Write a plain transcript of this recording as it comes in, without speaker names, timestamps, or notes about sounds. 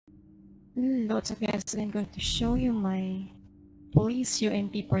What's up guys, today I'm going to show you my police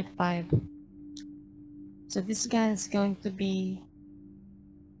UMP-45. So this guy is going to be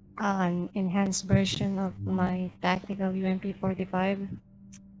an enhanced version of my tactical UMP-45.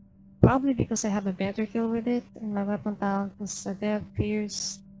 Probably because I have a better kill with it, and my weapon talent is adept,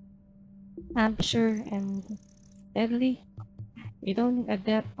 fierce, ambusher, and deadly. You don't need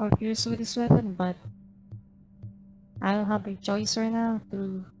adept or fierce with this weapon, but I don't have a choice right now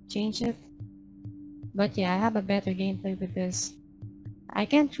to change it. But yeah, I have a better gameplay with this. I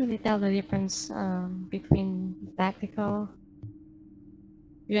can't really tell the difference between the tactical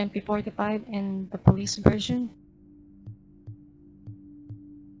UMP-45 and the police version,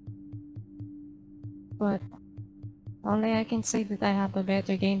 but only I can say that I have a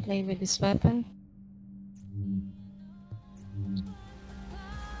better gameplay with this weapon.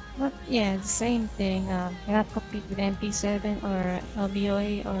 But yeah, the same thing. Cannot compete with MP7 or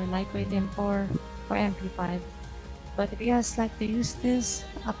LBOA or lightweight M4 or MP5. But if you guys like to use this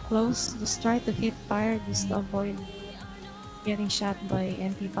up close, just try to hit fire just to avoid getting shot by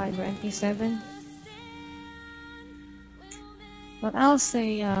MP5 or MP7. But I'll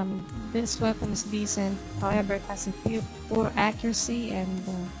say this weapon is decent, however it has a few poor accuracy and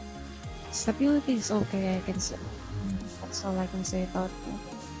stability is okay, I can say. That's all I can say about it.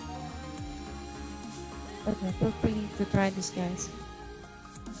 But yeah, feel free to try this guys.